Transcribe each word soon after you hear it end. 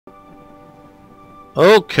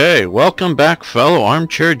Okay, welcome back, fellow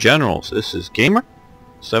armchair generals. This is Gamer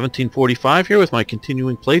 1745 here with my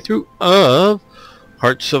continuing playthrough of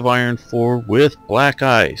Hearts of Iron 4 with Black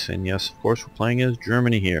Ice. And yes, of course, we're playing as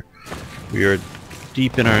Germany here. We are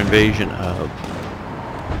deep in our invasion of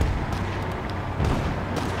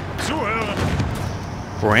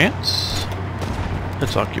France.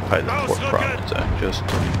 Let's occupy the fourth province. Just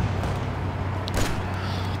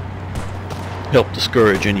help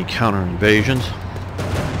discourage any counter invasions.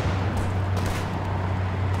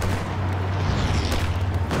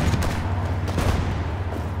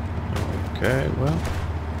 Okay, well.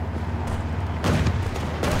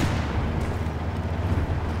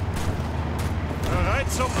 Bereit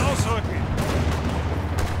zum Ausrücken.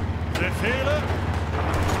 Befehle.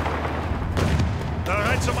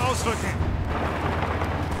 Bereit zum Ausrücken.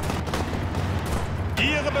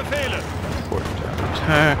 Ihre Befehle. Force down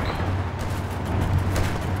attack.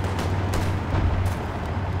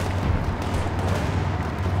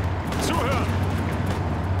 Zuhören.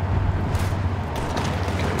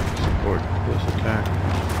 Okay, support this attack.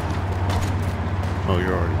 Oh,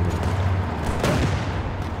 you're already moving.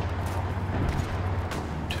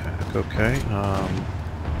 Attack, okay.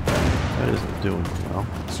 That isn't doing well.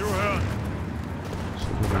 Zuhören. So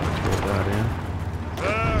we're going to throw that in.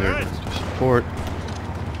 And they're going to support.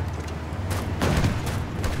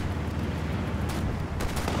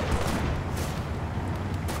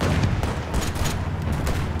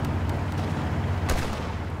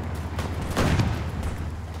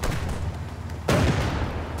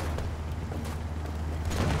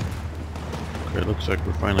 Okay, looks like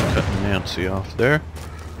we're finally cutting Nancy off there.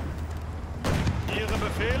 Ihre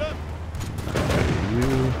Befehle. Okay,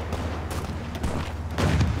 you.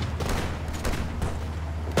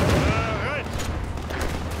 Bereit.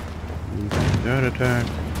 You join that attack.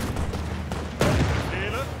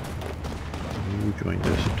 Befehle. You join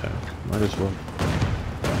this attack. Might as well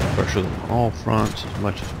pressure them on all fronts as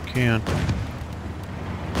much as we can.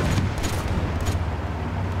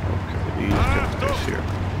 Okay, these guys here.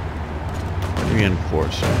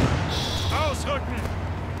 Reinforcements. Ausrücken.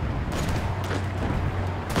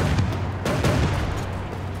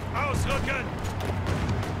 Ausrücken.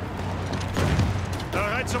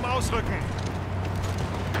 Bereit zum Ausrücken.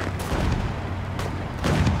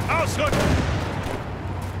 Ausrücken.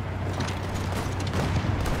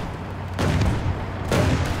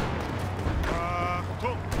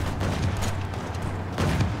 Achtung.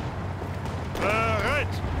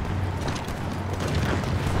 Bereit.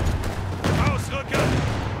 Ausrücken.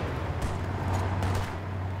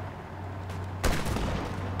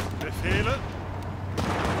 Befehle.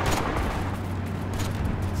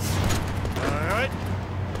 Bereit.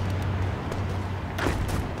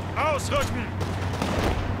 Ausrücken.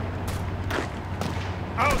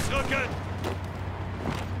 Ausrücken.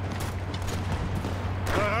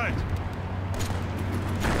 Bereit.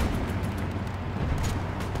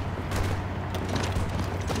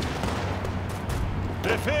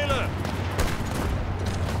 Befehle.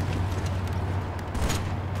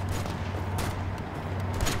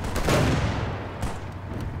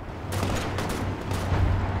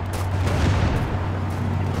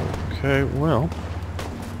 Okay, well.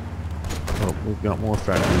 Oh, we've got more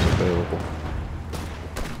factories available.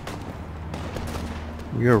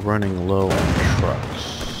 We are running low on trucks,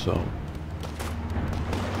 so.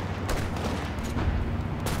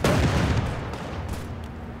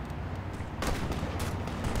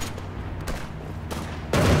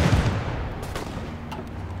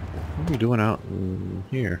 What are we doing out in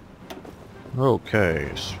here?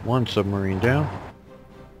 Okay, so one submarine down.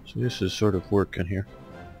 So this is sort of working here.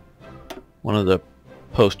 One of the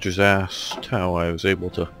posters asked how I was able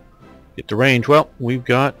to get the range. Well, we've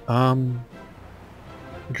got German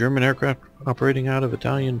aircraft operating out of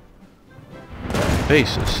Italian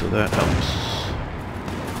bases, so that helps.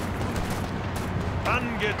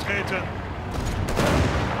 Angetreten.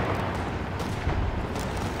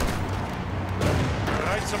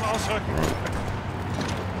 Bereit zum Ausrücken.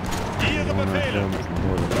 Ihre Befehle. From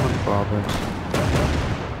more than one province.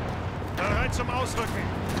 Bereit zum Ausrücken.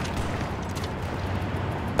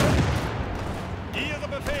 Ihre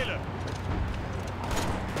Befehle.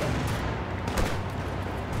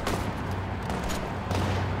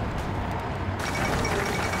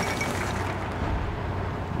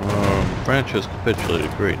 France has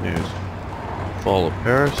capitulated. Great news. Fall of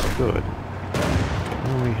Paris. Good.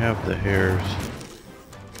 And we have the hairs.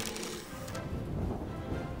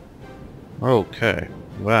 Okay.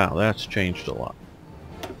 Wow, that's changed a lot.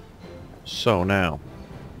 So now,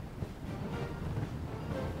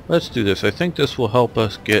 let's do this. I think this will help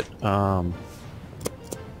us get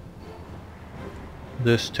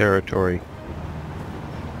this territory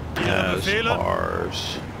Ihre as Befehle?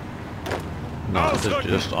 ours. Not Ausrücken!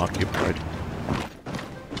 just occupied.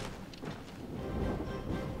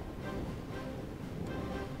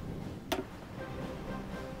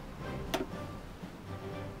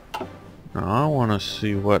 Now I want to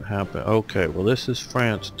see what happened. Okay, well this is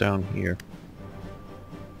France down here.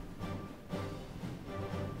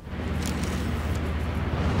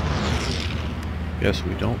 Guess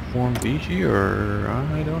we don't form Vichy, or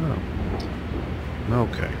I don't know.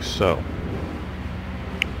 Okay, so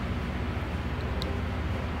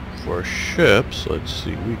for ships, let's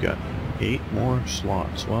see, we got 8 more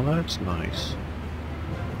slots. Well, that's nice.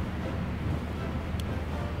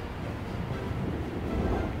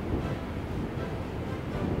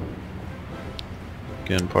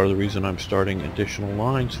 Again, part of the reason I'm starting additional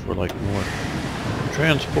lines for like more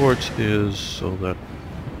transports is so that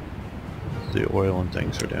the oil and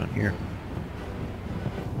things are down here.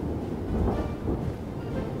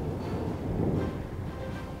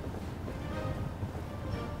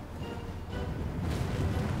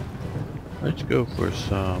 Let's go for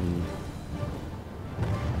some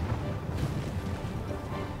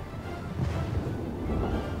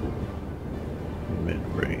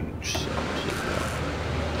mid-range subs.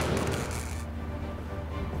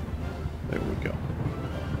 There we go.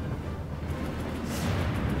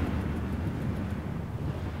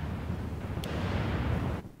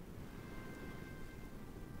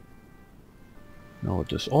 Now what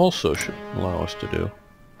this also should allow us to do.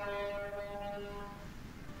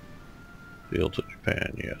 Steel to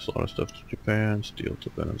Japan, yes, a lot of stuff to Japan, steel to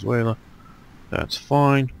Venezuela. That's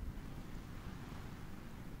fine.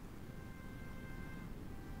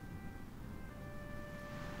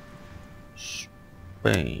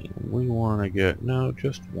 Spain, we want to get, no,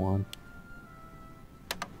 just one.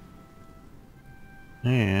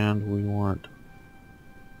 And we want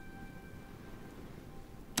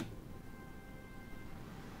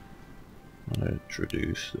to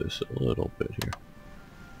introduce this a little bit here.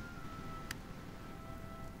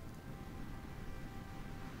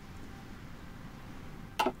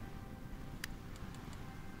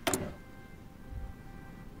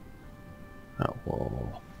 That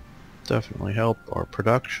will definitely help our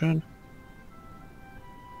production.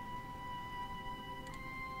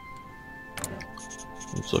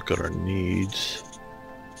 Let's look at our needs.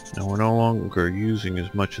 Now we're no longer using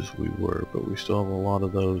as much as we were, but we still have a lot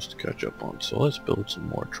of those to catch up on. So let's build some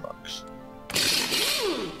more trucks.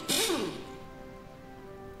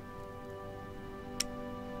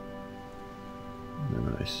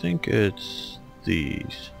 And I think it's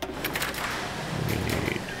these we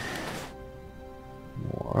need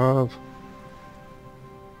more of.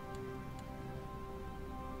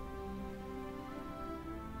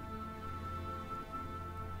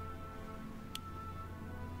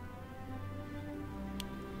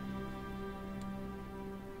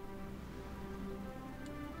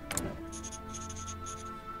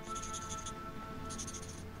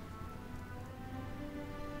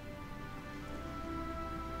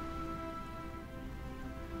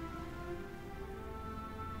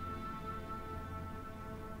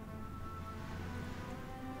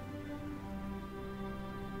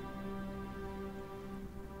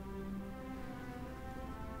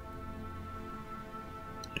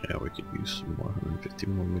 Yeah, we could use some more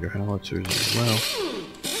 150mm howitzers as well.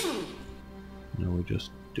 No, we just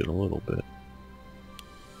did a little bit.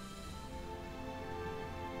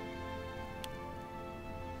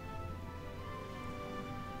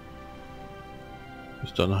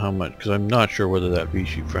 Just don't know how much, because I'm not sure whether that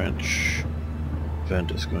Vichy French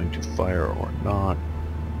vent is going to fire or not.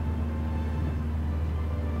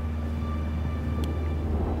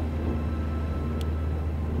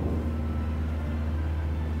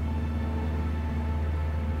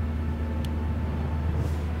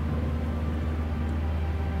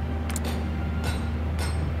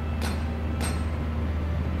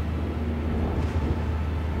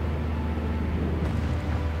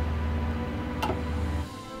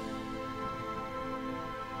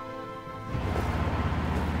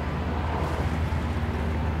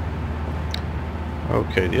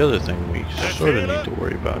 Okay, the other thing we sort of need to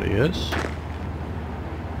worry about is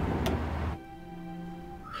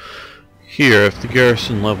here, if the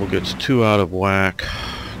garrison level gets too out of whack,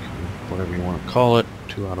 whatever you want to call it,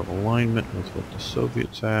 too out of alignment with what the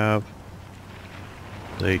Soviets have,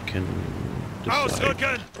 they can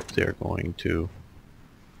decide if they're going to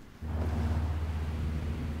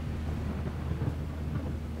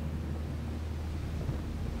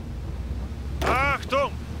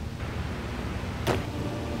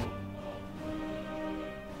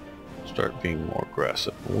start being more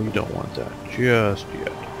aggressive. We don't want that just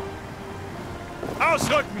yet.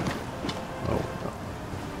 Ausrücken! Oh, no.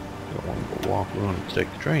 We don't want to go walk around and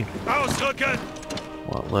take the train. Ausrücken!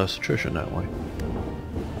 A lot less attrition that way.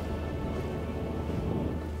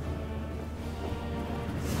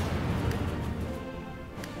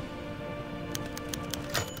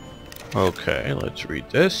 Okay, let's read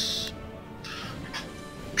this.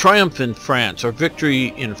 Triumph in France. Our victory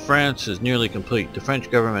in France is nearly complete. The French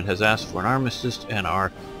government has asked for an armistice and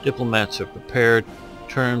our diplomats have prepared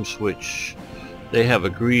terms which they have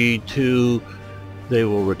agreed to. They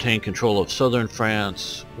will retain control of southern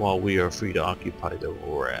France while we are free to occupy the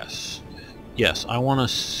rest. Yes, I want to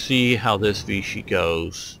see how this Vichy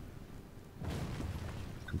goes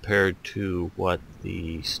compared to what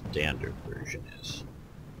the standard version is.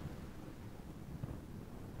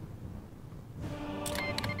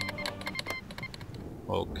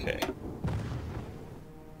 Okay.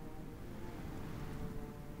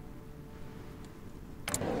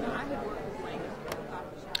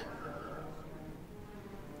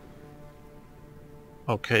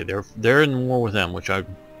 Okay, they're in war with them, which I'm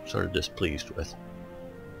sort of displeased with.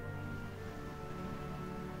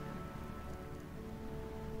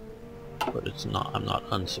 But it's not. I'm not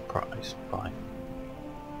unsurprised by.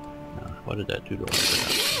 What did that do to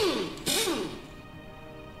us?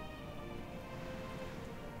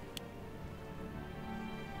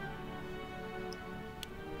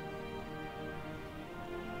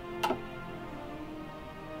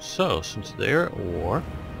 So, since they're at war,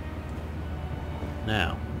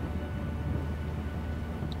 now,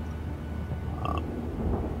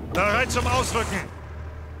 Bereit zum Ausrücken!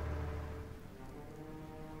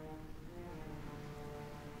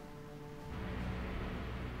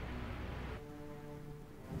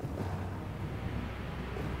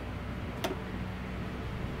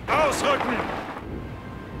 Ausrücken!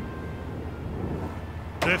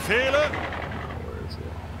 Befehle! where is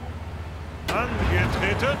it?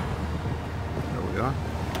 Angetreten! There we are.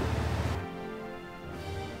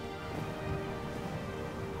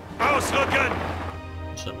 Ausrücken!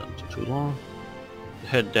 Send them to Toulon.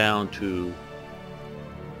 Head down to.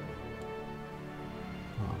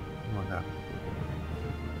 What happened?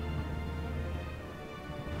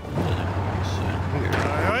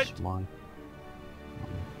 Alright. Here's my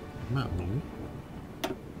mountain.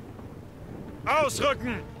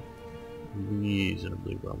 Ausrücken!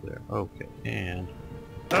 Reasonably well there. Okay, and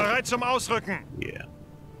Bereit zum Ausrücken! yeah.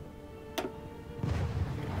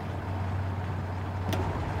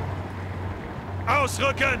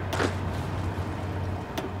 Ausrücken!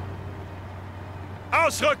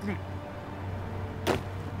 Ausrücken!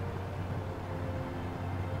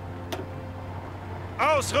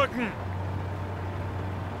 Ausrücken!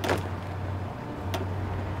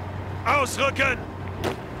 Ausrücken!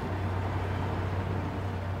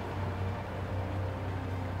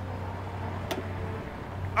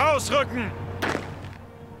 Ausrücken!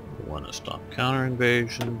 We want to stop counter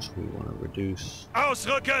invasions. We want to reduce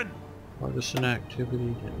Ausrücken! partisan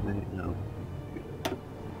activity. No.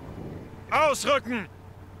 Ausrücken!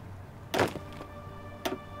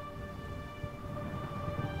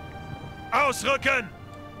 Ausrücken!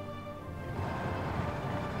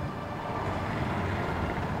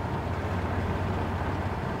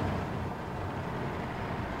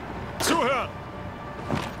 Zuhören!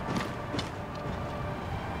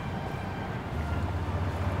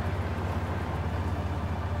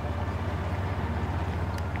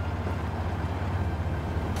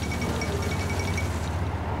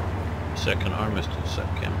 Second armistice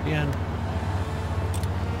at Campion.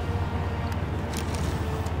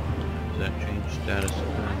 Does that change status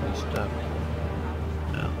of any stuff?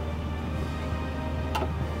 No.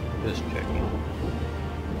 Just checking.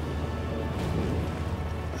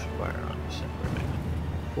 Expire on December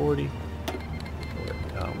 1940.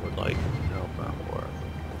 Would like help out war.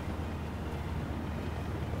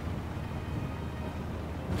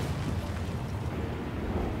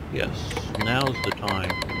 Yes, now's the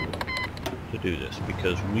time to do this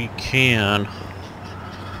because we can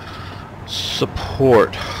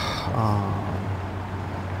support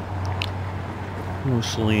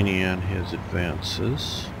Mussolini and his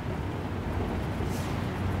advances,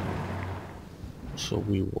 so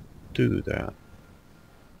we will do that.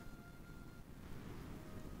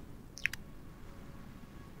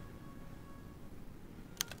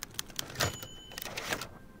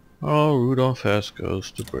 Oh, Rudolf Hess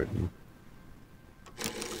goes to Britain.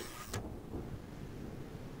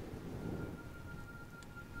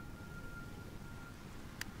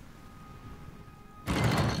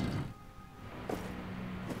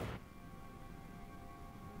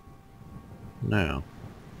 Now,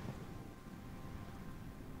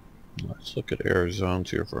 Let's look at air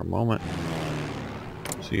zones here for a moment.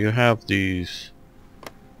 So you have these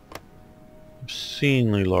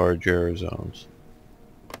obscenely large air zones.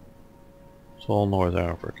 It's all North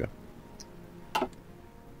Africa.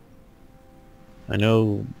 I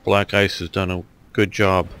know black ice has done a good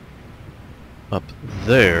job up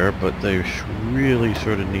there, but they really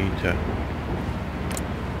sort of need to...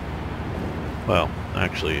 Well,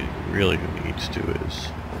 actually, really who needs to is...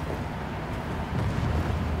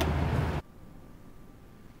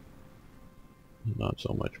 not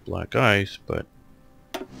so much black ice, but...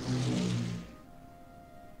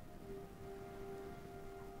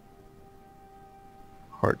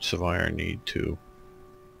 Hearts of Iron need to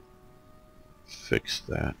fix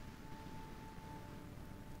that.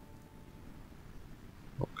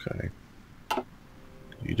 Okay.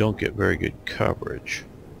 You don't get very good coverage.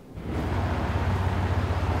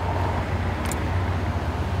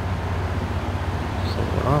 So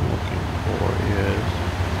what I'm looking for is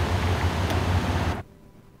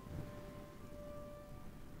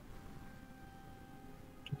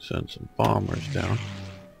to send some bombers down.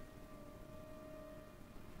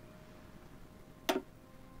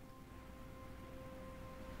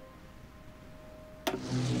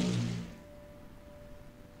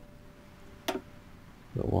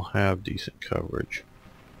 That will have decent coverage.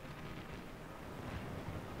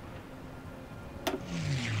 So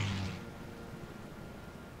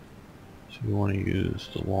you want to use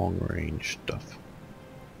the long range stuff.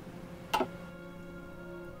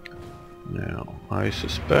 Now, I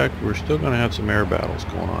suspect we're still going to have some air battles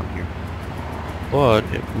going on here. But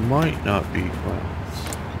it might not be, well, let's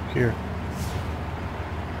look here,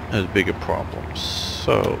 as big a problem.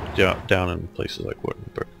 So, down in places like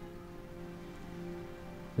Wittenberg.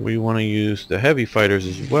 We want to use the heavy fighters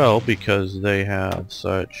as well because they have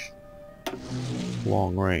such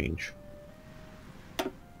long range.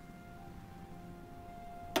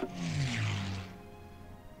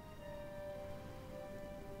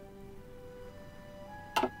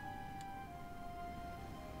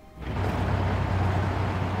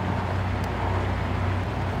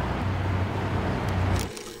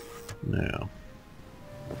 Now,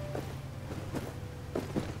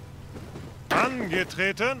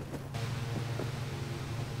 angetreten.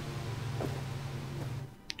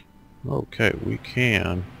 okay, we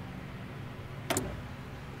can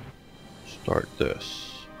start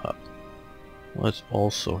this up. Let's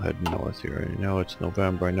also head north here. I know it's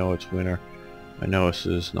November, I know it's winter, I know this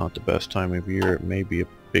is not the best time of year, it may be a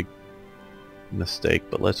big mistake,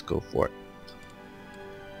 but let's go for it.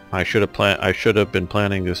 I should have been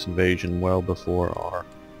planning this invasion well before our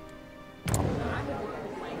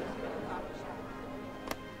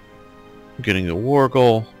getting the war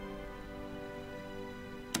goal.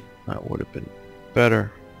 That would have been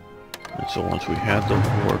better. And so once we had the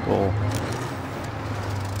war goal,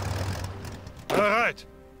 Bereit.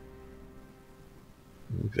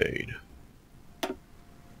 invade. We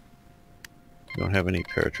don't have any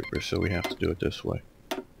paratroopers, so we have to do it this way.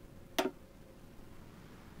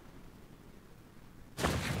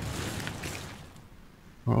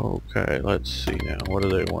 Okay, let's see now. What do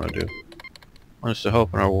they want to do? Want us to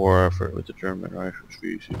help in our war effort with the German rifle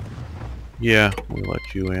species. Yeah, we'll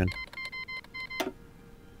let you in.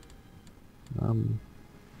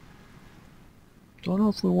 Don't know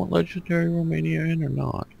if we want legendary Romania in or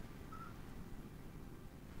not.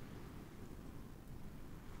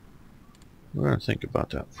 We're gonna think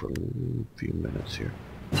about that for a few minutes here.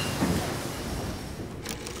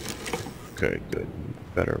 Okay, good.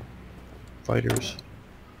 Better fighters.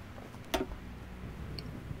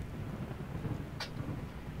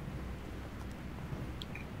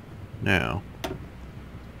 Now,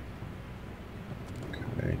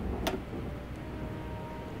 okay,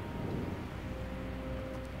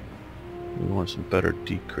 we want some better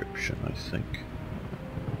decryption, I think.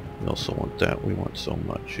 We also want that. We want so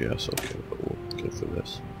much. Yes, okay, but we'll go for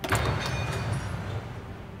this.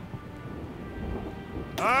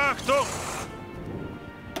 Achtung!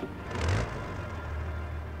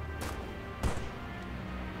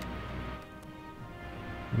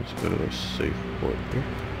 Let's go to a safe port here.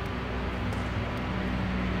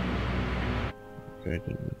 Okay, I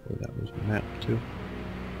didn't know where that was mapped to.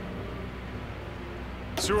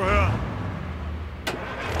 Zuhören!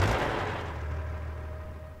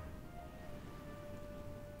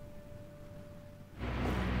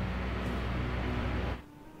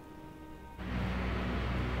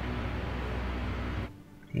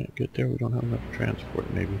 Can't get there, we don't have enough transport,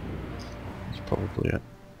 maybe. That's probably it.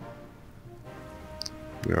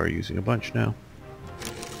 We are using a bunch now.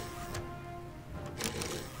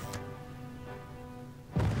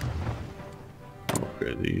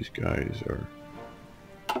 Okay, these these guys are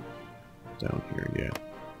down here, yeah.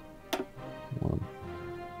 One.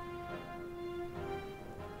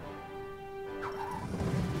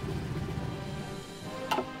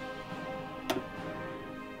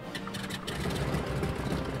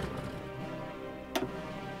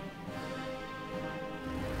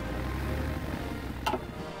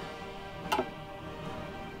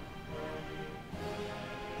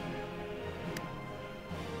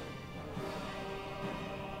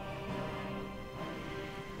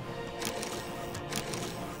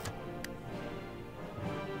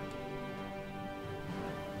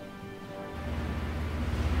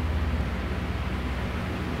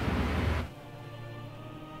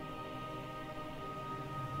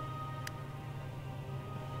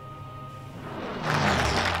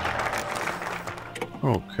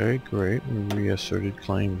 Okay, great. We reasserted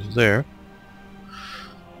claims there.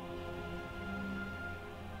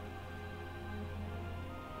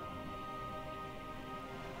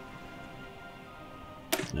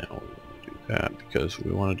 Now we'll do that because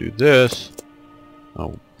we want to do this.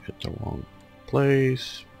 Oh, hit the wrong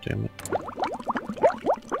place. Damn it.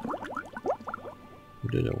 Or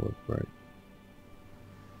did it work right?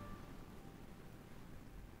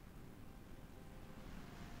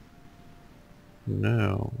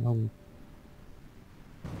 No.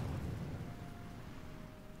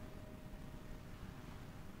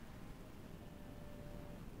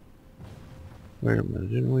 Wait a minute,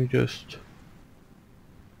 didn't we just...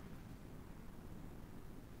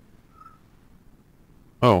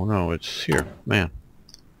 Oh, no, it's here. Man.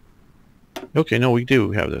 Okay, no, we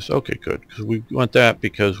do have this. Okay, good. Because we want that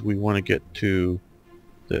because we want to get to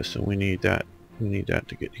this, and we need that. We need that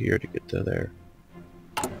to get here, to get to there.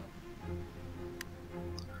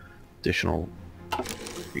 Additional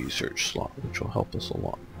research slot, which will help us a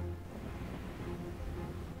lot.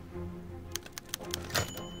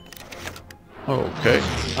 Okay.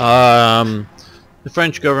 The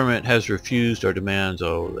French government has refused our demands.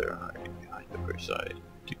 Oh, they're hiding behind the Versailles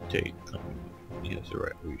dictate. Yes, you're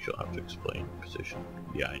right. We shall have to explain the position.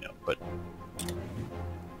 Yeah, I know, but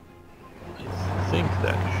I think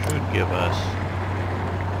that should give us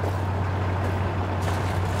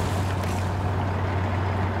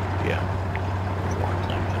foreign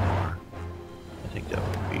claims in honor. I think that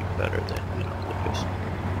would be better than, you know, the just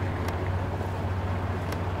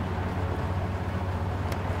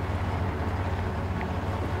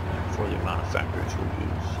for the amount of factors we'll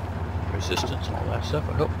use resistance and all that stuff,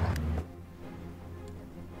 I hope.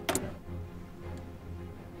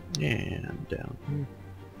 And down here.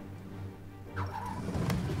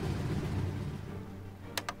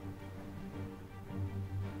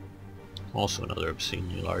 Also another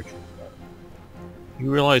obscenely large. You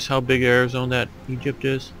realize how big air zone that Egypt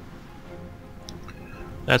is?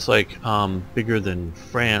 That's like bigger than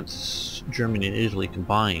France, Germany, and Italy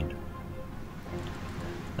combined.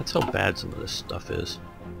 That's how bad some of this stuff is.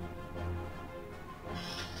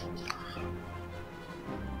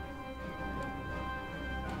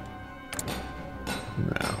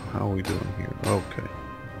 Now, how are we doing here? Okay.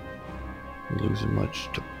 We're losing much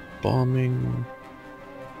to bombing.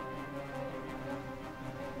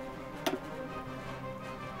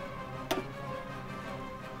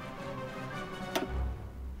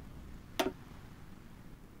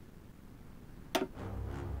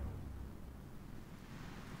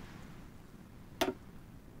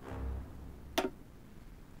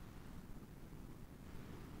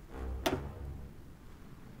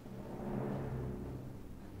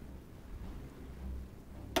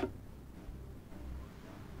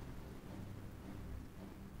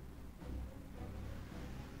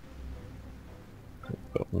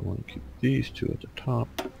 But we want to keep these two at the top.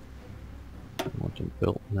 I want them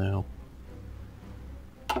built now.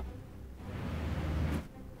 Oh,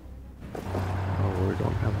 we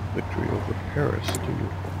don't have a victory over Paris, do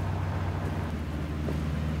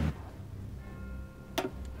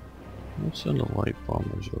you? Let's send the light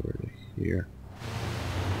bombers over to here.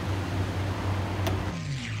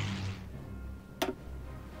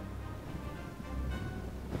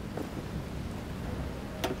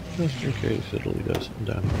 Just in case Italy doesn't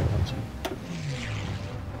down here wants some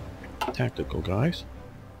tactical guys.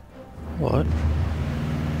 What?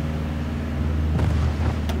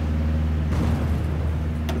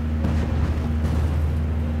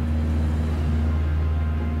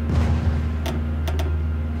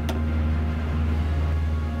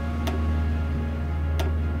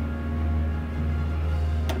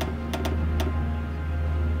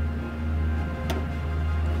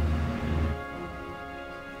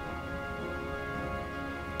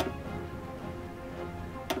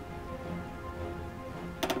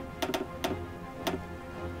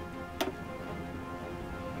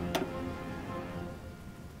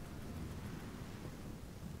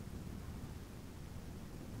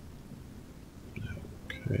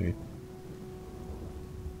 Okay.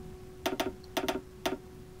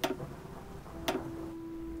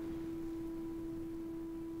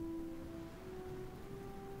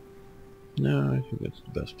 No, I think that's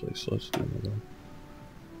the best place. Let's do another one.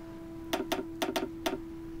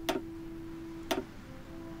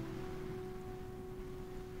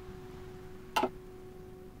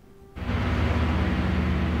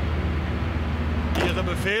 Ihre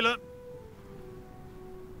Befehle.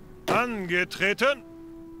 Angetreten.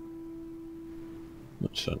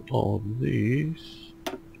 Let's send all of these.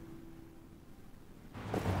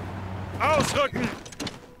 Ausrücken.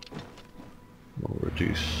 We'll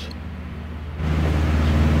reduce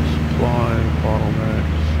supply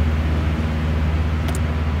bottlenecks.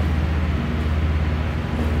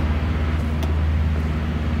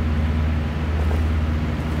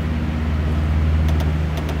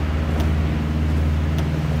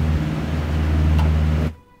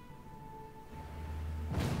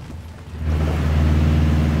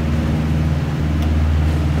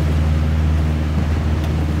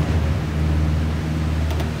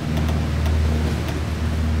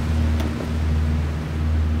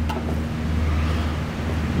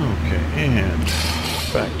 And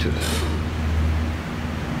back to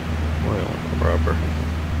oil and rubber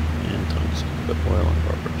and tungsten, but oil and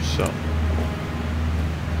rubber. So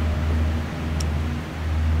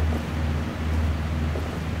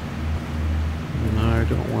no, I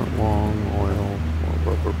don't want long oil or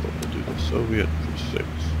rubber, but we'll do the Soviet for 6.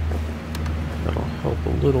 That'll help a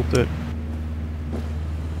little bit.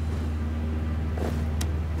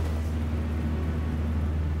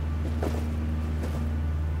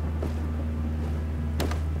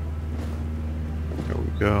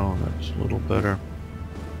 Go, that's a little better.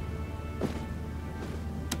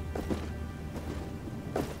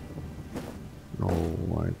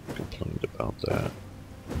 Oh, I complained about that.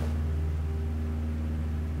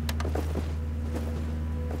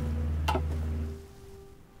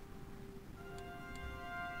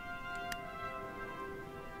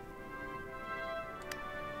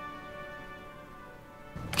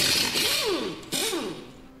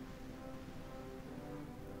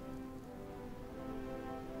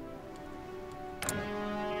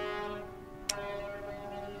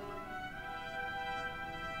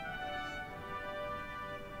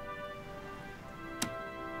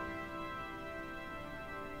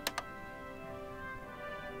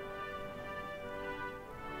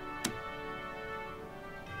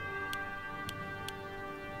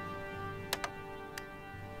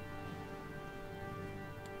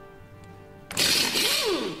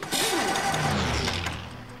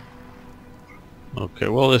 Okay,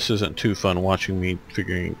 well this isn't too fun watching me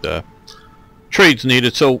figuring the trades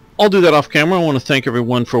needed, so I'll do that off camera. I want to thank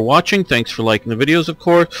everyone for watching. Thanks for liking the videos, of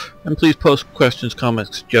course, and please post questions,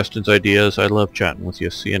 comments, suggestions, ideas. I love chatting with you.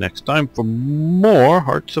 See you next time for more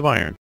Hearts of Iron.